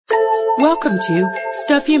Welcome to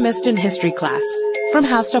Stuff You Missed in History Class from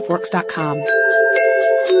HowStuffWorks.com.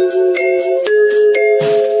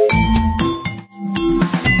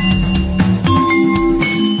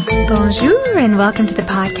 Bonjour and welcome to the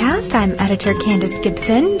podcast. I'm editor Candace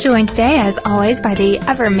Gibson, joined today, as always, by the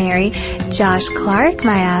ever-merry Josh Clark,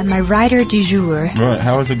 my writer du jour. Right.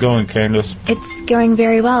 How is it going, Candace? It's going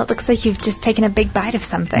very well. It looks like you've just taken a big bite of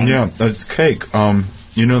something. Yeah, it's cake.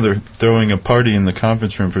 You know they're throwing a party in the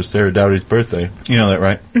conference room for Sarah Dowdy's birthday. You know that,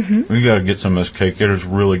 right? Mm-hmm. We got to get some of this cake. It is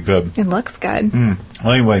really good. It looks good. Well,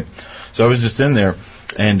 anyway, so I was just in there,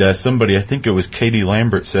 and somebody, I think it was Katie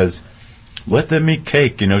Lambert, says, "Let them eat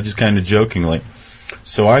cake," just kind of jokingly.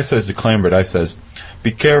 So I says to Lambert, I says,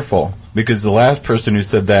 "Be careful, because the last person who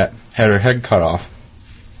said that had her head cut off."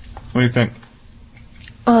 What do you think?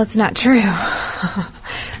 Well, it's not true.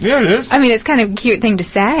 Yeah, it is. I mean, it's kind of a cute thing to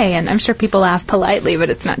say, and I'm sure people laugh politely, but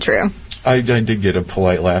it's not true. I did get a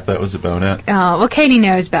polite laugh. That was about it. Oh, well, Katie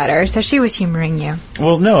knows better, so she was humoring you.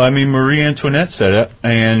 Well, no, I mean, Marie Antoinette said it,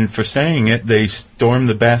 and for saying it, they stormed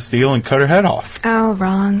the Bastille and cut her head off. Oh,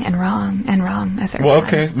 wrong and wrong and wrong. Well,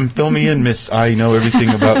 okay, fill me in, Miss. I know everything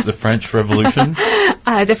about the French Revolution.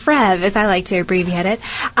 The Frev, as I like to abbreviate it.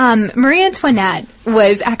 Marie Antoinette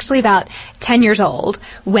was actually about 10 years old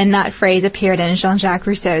when that phrase appeared in Jean-Jacques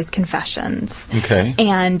Rousseau's Confessions. Okay.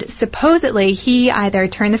 And supposedly he either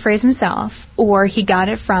turned the phrase himself or he got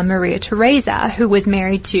it from Maria Theresa, who was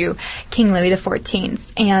married to King Louis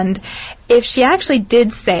XIV. And if she actually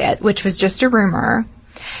did say it, which was just a rumor,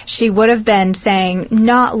 she would have been saying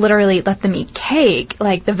not literally "let them eat cake,"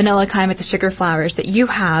 like the vanilla kind with the sugar flowers that you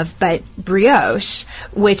have, but brioche,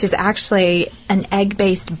 which is actually an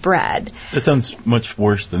egg-based bread. That sounds much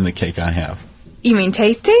worse than the cake I have. You mean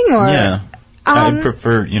tasting, or? Yeah. I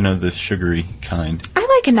prefer, the sugary kind. I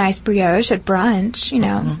like a nice brioche at brunch,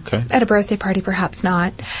 Okay. At a birthday party, perhaps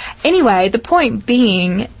not. Anyway, the point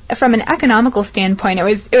being, from an economical standpoint, it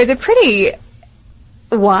was a pretty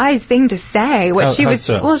wise thing to say. She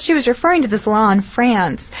was referring to this law in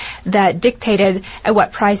France that dictated at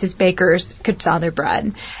what prices bakers could sell their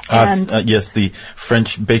bread. Yes, the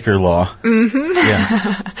French baker law. Mm-hmm.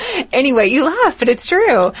 Yeah. Anyway, you laugh, but it's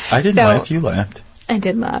true. I didn't laugh, you laughed. I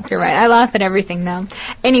did laugh, you're right. I laugh at everything, though.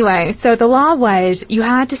 Anyway, so the law was you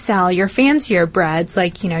had to sell your fancier breads,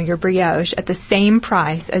 like, your brioche, at the same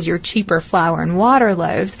price as your cheaper flour and water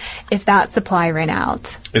loaves if that supply ran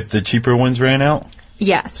out. If the cheaper ones ran out?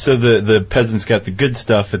 Yes. So the peasants got the good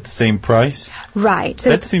stuff at the same price? Right.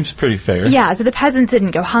 So that seems pretty fair. Yeah, so the peasants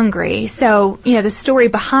didn't go hungry. So, the story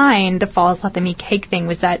behind the false let them eat cake thing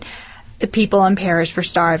was that the people in Paris were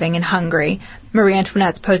starving and hungry. Marie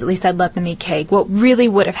Antoinette supposedly said, "Let them eat cake." What really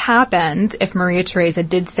would have happened if Maria Theresa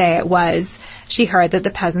did say it was, she heard that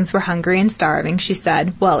the peasants were hungry and starving. She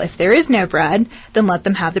said, "Well, if there is no bread, then let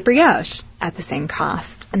them have the brioche at the same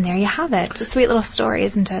cost." And there you have it. It's a sweet little story,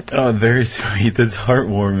 isn't it? Oh, very sweet. That's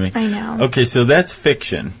heartwarming. I know. Okay, so that's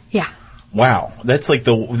fiction. Yeah. Wow. That's like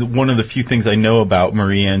one of the few things I know about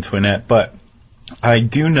Marie Antoinette, but I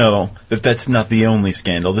do know that that's not the only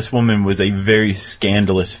scandal. This woman was a very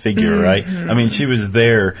scandalous figure, right? I mean, she was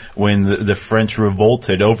there when the French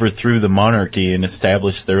revolted, overthrew the monarchy, and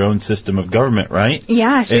established their own system of government, right?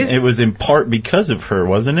 Yeah. It was in part because of her,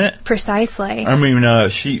 wasn't it? Precisely. I mean,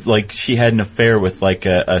 she had an affair with,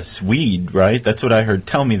 a Swede, right? That's what I heard.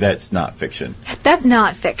 Tell me that's not fiction. That's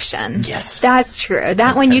not fiction. Yes. That's true.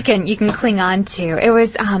 That one you can cling on to.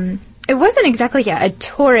 It wasn't exactly a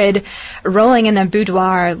torrid, rolling in the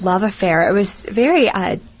boudoir love affair. It was very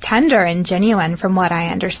tender and genuine, from what I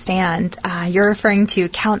understand. You're referring to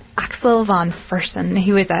Count Axel von Fersen.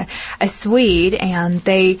 He was a Swede, and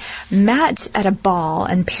they met at a ball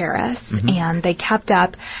in Paris, and they kept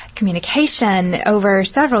up communication over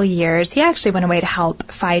several years. He actually went away to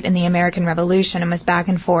help fight in the American Revolution and was back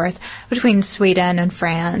and forth between Sweden and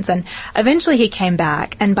France, and eventually he came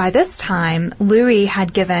back. And by this time, Louis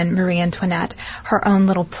had given Marie Antoinette her own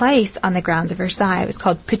little place on the grounds of Versailles. It was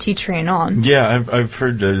called Petit Trianon. Yeah, I've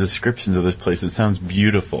heard descriptions of this place. It sounds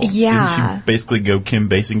beautiful. Yeah. Didn't she basically go Kim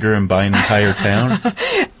Basinger and buy an entire town?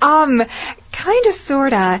 Kind of,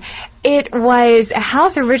 sorta. It was a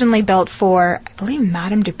house originally built for, I believe,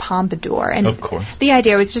 Madame de Pompadour. And of course. The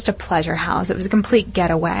idea was just a pleasure house. It was a complete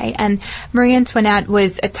getaway. And Marie Antoinette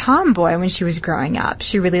was a tomboy when she was growing up.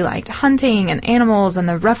 She really liked hunting and animals and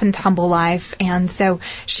the rough and tumble life. And so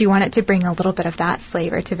she wanted to bring a little bit of that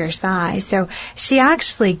flavor to Versailles. So she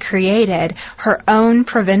actually created her own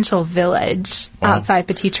provincial village outside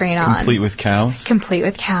Petit Trianon. Complete with cows? Complete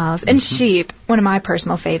with cows. And sheep, one of my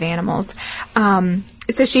personal fave animals.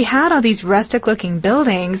 So she had all these rustic-looking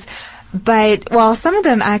buildings, but while some of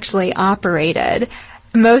them actually operated,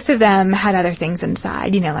 most of them had other things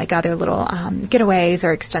inside, like other little getaways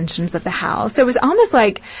or extensions of the house. So it was almost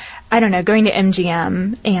like, I don't know, going to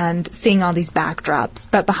MGM and seeing all these backdrops,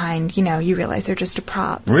 but behind, you realize they're just a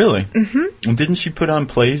prop. Really? Mm-hmm. And didn't she put on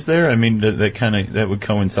plays there? I mean, that would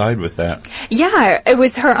coincide with that. Yeah, it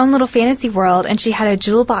was her own little fantasy world, and she had a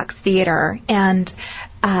jewel box theater, and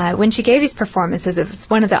when she gave these performances, it was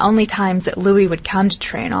one of the only times that Louis would come to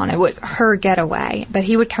Trianon. It was her getaway, but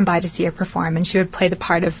he would come by to see her perform, and she would play the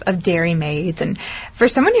part of dairy maids. And for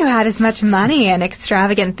someone who had as much money and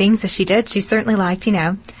extravagant things as she did, she certainly liked,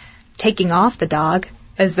 taking off the dog,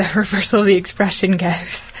 as the reversal of the expression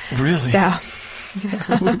goes. Really? So,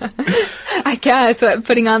 I guess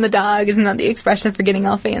putting on the dog isn't that the expression for getting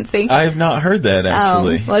all fancy? I have not heard that,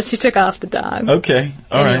 actually. Oh, well, she took off the dog. Okay,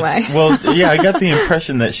 all anyway. right. Well, yeah, I got the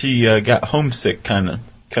impression that she got homesick kind of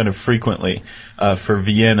frequently for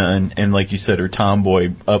Vienna, and like you said, her tomboy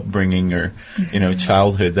upbringing, or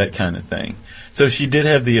childhood, that kind of thing. So she did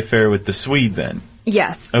have the affair with the Swede, then.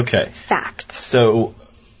 Yes. Okay. Fact. So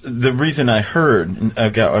the reason I heard,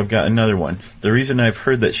 I've got another one. The reason I've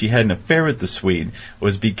heard that she had an affair with the Swede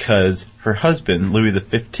was because her husband, Louis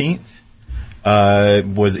XV,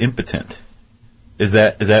 was impotent. Is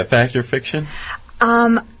that fact or fiction?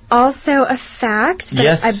 Also a fact. But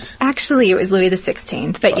Yes. Actually, it was Louis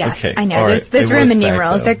XVI. But yes, Okay. I know. All right. There's It was Roman fact,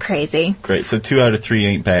 numerals. though. They're crazy. Great. So 2 out of 3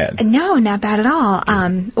 ain't bad. No, not bad at all.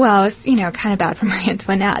 Well, it's, kind of bad for Marie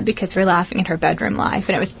Antoinette because we're laughing at her bedroom life,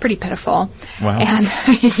 and it was pretty pitiful. Wow. And,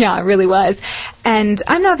 yeah, it really was. And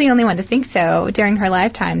I'm not the only one to think so. During her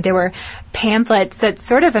lifetime, there were pamphlets that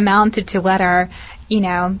sort of amounted to what are,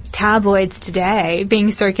 tabloids today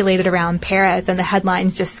being circulated around Paris, and the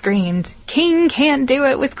headlines just screamed, "King can't do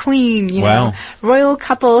it with Queen." Wow. Royal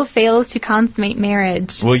couple fails to consummate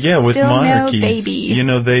marriage. Well, yeah, with Still monarchies,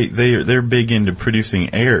 no baby. they're big into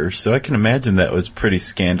producing heirs, so I can imagine that was pretty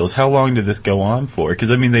scandalous. How long did this go on for? Because,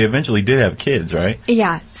 they eventually did have kids, right?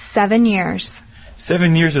 Yeah, 7 years.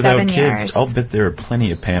 7 years without 7 kids? years. I'll bet there are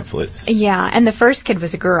plenty of pamphlets. Yeah, and the first kid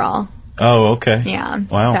was a girl. Oh, okay. Yeah.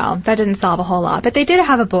 Wow. So that didn't solve a whole lot. But they did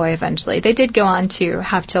have a boy eventually. They did go on to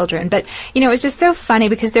have children. But, it was just so funny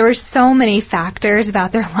because there were so many factors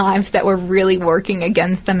about their lives that were really working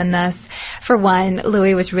against them in this. For one,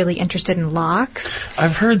 Louis was really interested in locks.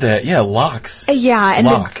 I've heard that. Yeah, locks. Yeah, and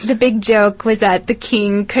Locks. the big joke was that the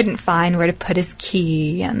king couldn't find where to put his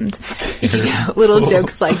key, and little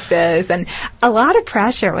jokes like this. And a lot of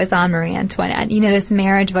pressure was on Marie Antoinette. This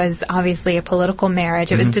marriage was obviously a political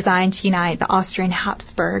marriage. It was designed to unite the Austrian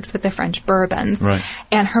Habsburgs with the French Bourbons. Right.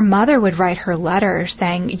 And her mother would write her letters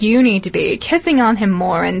saying, you need to be kissing on him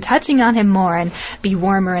more and touching on him more and be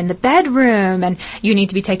warmer in the bedroom, and you need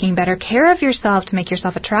to be taking better care of yourself to make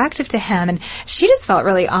yourself attractive to him. And she just felt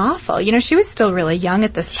really awful. She was still really young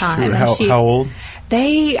at this time. Sure. And how old?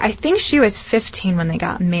 I think she was 15 when they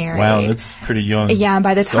got married. Wow, that's pretty young. Yeah,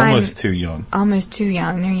 by the time... Almost too young. Almost too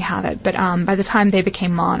young. There you have it. But by the time they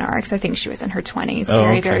became monarchs, I think she was in her 20s.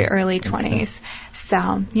 Very early 20s. Okay.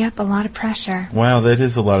 So, yep, a lot of pressure. Wow, that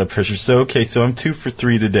is a lot of pressure. So I'm 2 for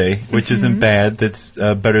 3 today, which isn't bad. That's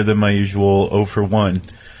better than my usual 0 for 1.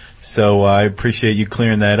 So I appreciate you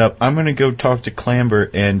clearing that up. I'm going to go talk to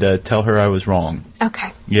Clamber and tell her I was wrong.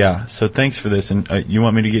 Okay. Yeah, so thanks for this. And you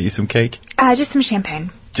want me to get you some cake? Just some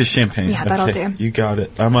champagne. Just champagne? Yeah, that'll do. You got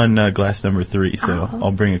it. I'm on glass number 3, so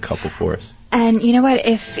I'll bring a couple for us. And you know what?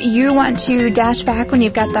 If you want to dash back when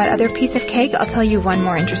you've got that other piece of cake, I'll tell you one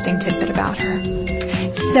more interesting tidbit about her.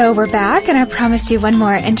 So we're back, and I promised you one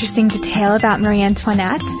more interesting detail about Marie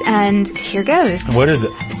Antoinette, and here goes. What is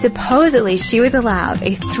it? Supposedly, she was allowed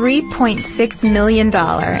a $3.6 million,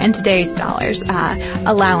 in today's dollars,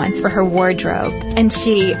 allowance for her wardrobe, and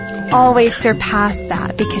she always surpassed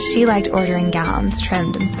that because she liked ordering gowns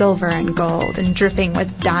trimmed in silver and gold and dripping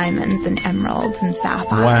with diamonds and emeralds and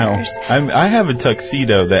sapphires. Wow. I have a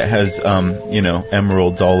tuxedo that has,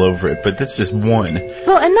 emeralds all over it, but that's just one.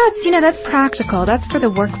 Well, and that's practical. That's for the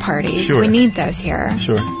work parties. Sure. We need those here.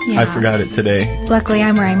 Sure. Yeah. I forgot it today. Luckily,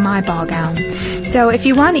 I'm wearing my ball gown. So if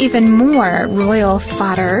you want even more royal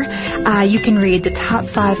fodder, you can read the top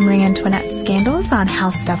 5 Marie Antoinette scandals on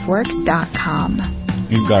HowStuffWorks.com.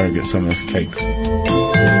 You've got to get some of this cake.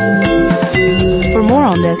 For more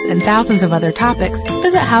on this and thousands of other topics,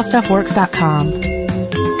 visit HowStuffWorks.com.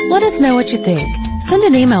 Let us know what you think. Send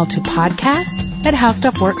an email to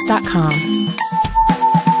podcast@HowStuffWorks.com.